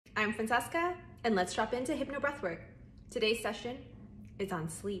I'm Francesca, and let's drop into hypnobreathwork. Today's session is on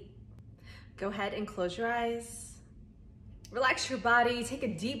sleep. Go ahead and close your eyes. Relax your body, take a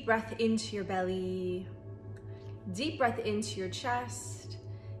deep breath into your belly. Deep breath into your chest.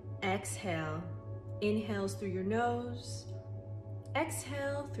 Exhale. Inhales through your nose.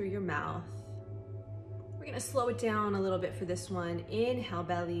 Exhale through your mouth. We're gonna slow it down a little bit for this one. Inhale,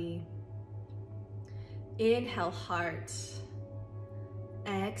 belly. Inhale, heart.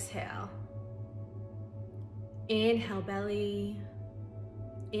 Exhale. Inhale, belly.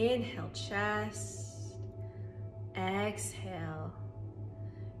 Inhale, chest. Exhale.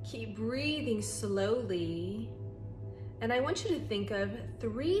 Keep breathing slowly. And I want you to think of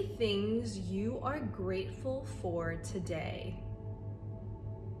 3 things you are grateful for today.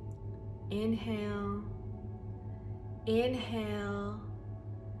 Inhale. Inhale.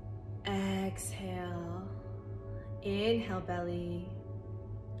 Exhale. Inhale, belly.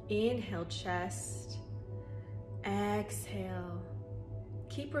 Inhale, chest. Exhale.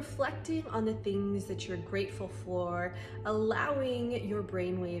 Keep reflecting on the things that you're grateful for, allowing your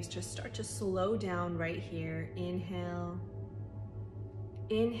brain waves to start to slow down right here. Inhale.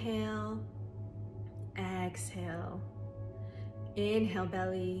 Inhale. Exhale. Inhale,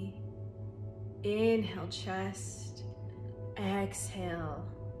 belly. Inhale, chest. Exhale.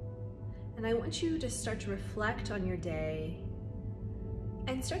 And I want you to start to reflect on your day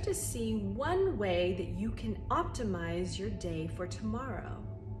and start to see one way that you can optimize your day for tomorrow.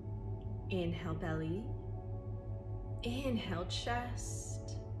 Inhale, belly. Inhale,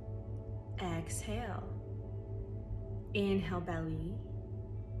 chest. Exhale. Inhale, belly.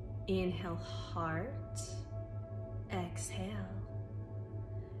 Inhale, heart. Exhale.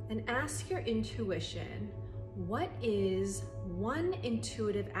 And ask your intuition, what is one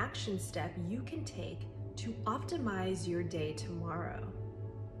intuitive action step you can take to optimize your day tomorrow?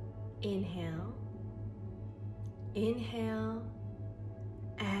 Inhale. Inhale.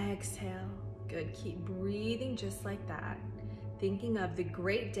 Exhale. Good. Keep breathing just like that. Thinking of the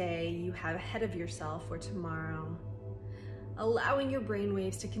great day you have ahead of yourself for tomorrow. Allowing your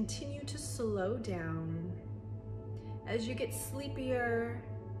brainwaves to continue to slow down as you get sleepier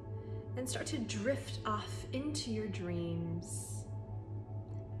and start to drift off into your dreams.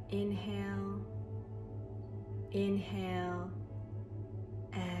 Inhale. Inhale.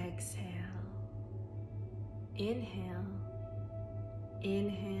 Exhale. Inhale.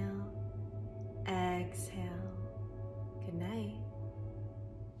 Inhale. Exhale. Good night.